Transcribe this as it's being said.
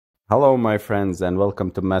Hello my friends and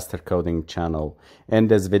welcome to Master Coding channel. In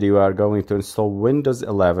this video we are going to install Windows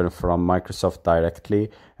 11 from Microsoft directly,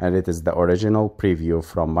 and it is the original preview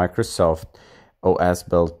from Microsoft OS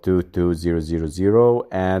build 22000,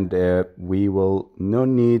 and we will no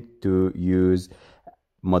need to use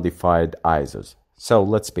modified ISOs. So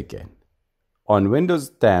let's begin. On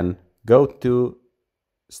Windows 10, go to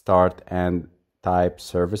Start and type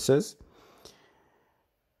Services,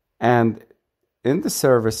 and in the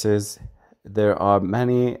services, there are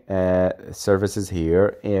many services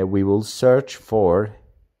here. We will search for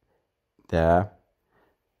the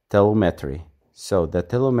telemetry. So the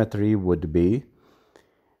telemetry would be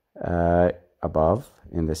above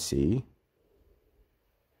in the C.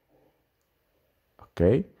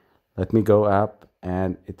 Okay, let me go up,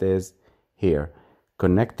 and it is here.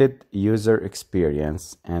 Connected user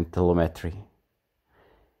experience and telemetry.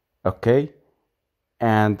 Okay,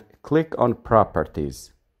 and click on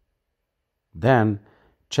properties, then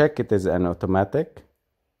check it is an automatic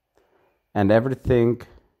and everything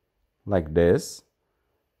like this,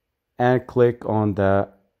 and click on the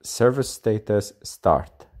service status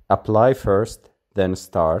start. Apply first, then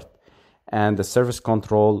start, and the service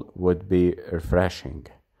control would be refreshing.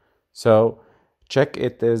 So check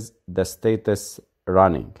it is the status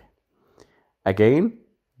running. Again,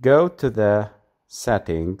 go to the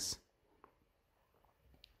settings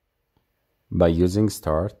by using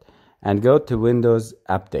Start and go to Windows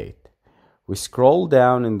Update. We scroll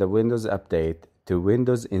down in the Windows Update to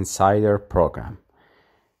Windows Insider Program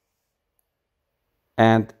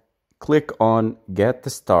and click on Get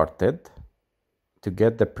Started to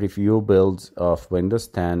get the preview builds of Windows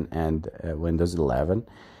 10 and Windows 11,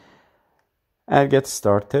 and get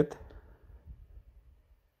started.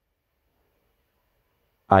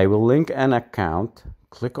 I will link an account.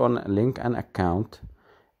 Click on Link an account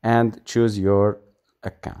and choose your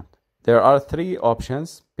account. There are three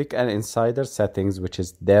options. Pick an insider settings, which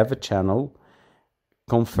is dev channel,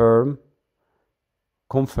 confirm,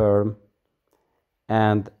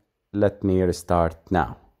 and let me restart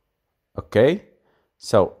now. Okay,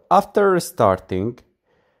 so after restarting,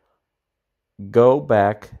 go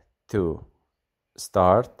back to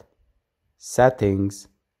Start, Settings,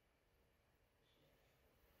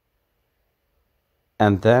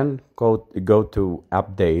 and then go to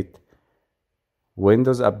Update,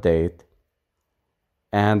 Windows Update,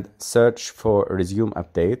 and search for Resume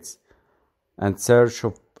Updates, and search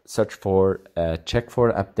for Check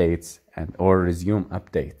for Updates and or Resume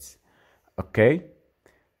Updates. Okay.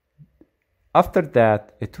 After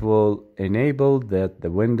that, it will enable the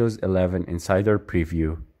Windows 11 Insider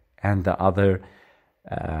Preview and the other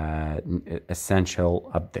essential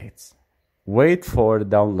updates. Wait for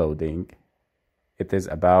downloading. It is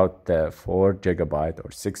about 4 GB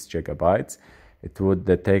or 6 GB. It would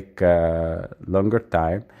take longer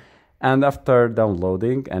time, and after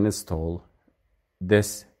downloading and install,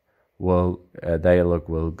 this dialog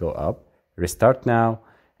will go up. Restart now,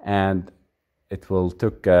 and it will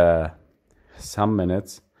take some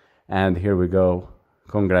minutes. And here we go.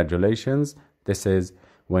 Congratulations! This is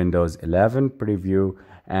Windows 11 preview,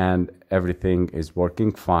 and everything is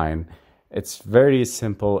working fine. It's very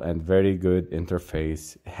simple and very good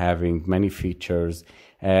interface, having many features.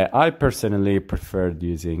 I personally preferred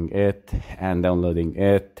using it and downloading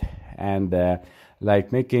it, and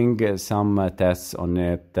like making some tests on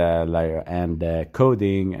it,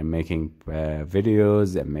 coding and making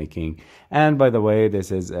videos and making. And by the way,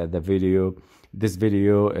 this is the video. This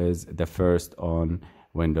video is the first on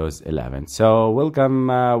Windows 11. So welcome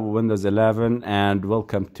Windows 11, and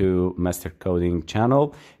welcome to Master Coding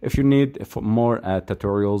channel. If you need more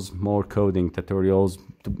tutorials, more coding tutorials,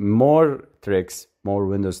 more tricks, more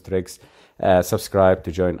Windows tricks, subscribe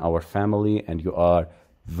to join our family, and you are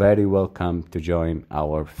very welcome to join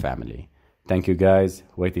our family. Thank you guys.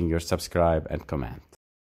 Waiting your subscribe and comment.